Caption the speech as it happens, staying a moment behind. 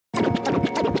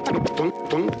We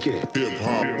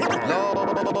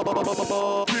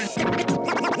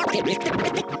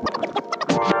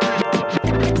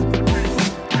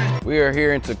are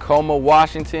here in Tacoma,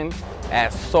 Washington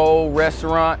at Soul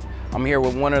Restaurant. I'm here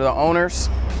with one of the owners.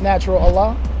 Natural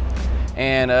Allah.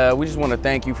 And we just want to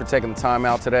thank you for taking the time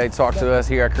out today to talk to us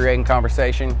here at Creating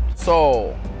Conversation.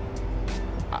 Soul,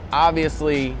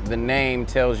 obviously the name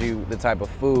tells you the type of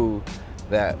food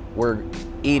that we're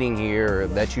eating here, or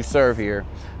that you serve here.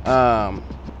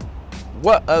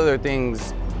 What other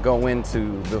things go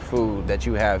into the food that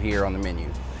you have here on the menu?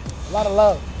 A lot of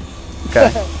love. Okay.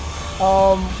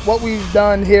 What we've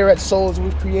done here at Soul is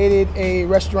we've created a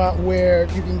restaurant where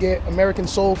you can get American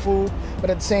soul food, but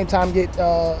at the same time get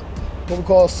what we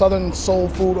call Southern soul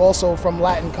food also from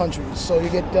Latin countries. So you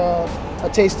get a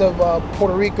taste of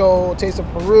Puerto Rico, a taste of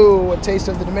Peru, a taste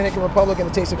of the Dominican Republic, and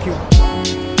a taste of Cuba.